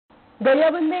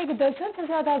गरियाबंद में 1 दर्जन से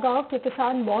ज्यादा गांव के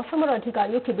किसान मौसम और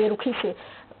अधिकारियों की बेरुखी से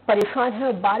परेशान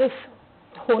हैं। बारिश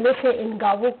होने से इन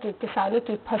गांवों के किसानों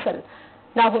की फसल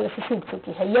न होने से सूख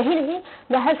चुकी है। यही नहीं,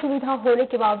 नहर सुविधा होने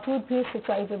के बावजूद भी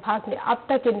सिंचाई विभाग ने अब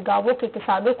तक इन गांवों के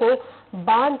किसानों को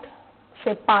बांध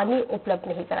से पानी उपलब्ध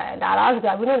नहीं कराया। नाराज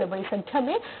ग्रामीणों ने बड़ी संख्या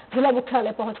में जिला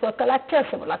मुख्यालय पहुंचकर कलेक्टर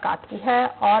से मुलाकात की है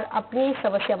और अपनी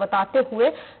समस्या बताते हुए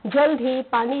जल्द ही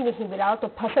पानी नहीं मिला तो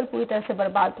फसल पूरी तरह से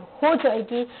बर्बाद हो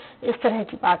जाएगी, इस तरह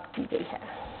की बात की गई है।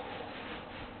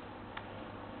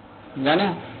 जाने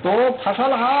तो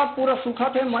फसल हा पूरा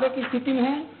सूखा थे, मरे की स्थिति में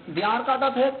है, बिहार काटा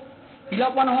थे,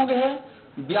 पीलापन हो गए है,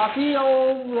 ब्यासी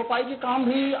और रोपाई के काम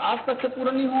भी आज तक से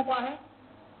पूरा नहीं हो पाया है।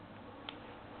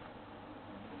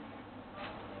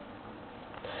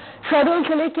 शहडोल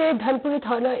जिले के धनपुर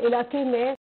थाना इलाके में